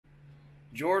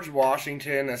George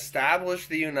Washington established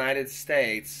the United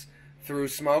States through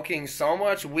smoking so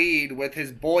much weed with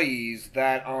his boys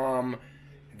that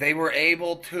they were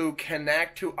able to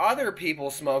connect to other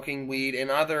people smoking weed in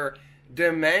other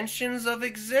dimensions of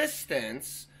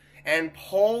existence and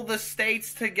pull the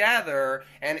states together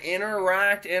and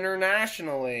interact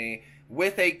internationally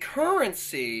with a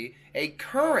currency, a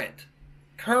current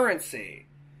currency.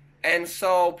 And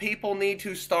so people need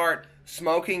to start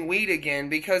smoking weed again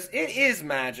because it is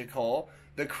magical.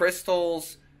 The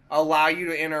crystals allow you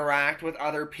to interact with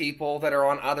other people that are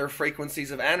on other frequencies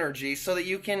of energy so that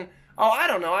you can,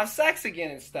 have sex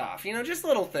again and stuff. Just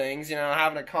little things,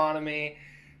 have an economy.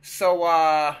 So,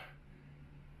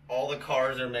 all the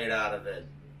cars are made out of it.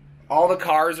 All the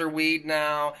cars are weed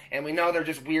now, and we know they're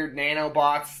just weird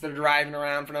nanobots that are driving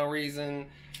around for no reason.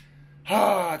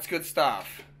 It's good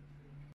stuff.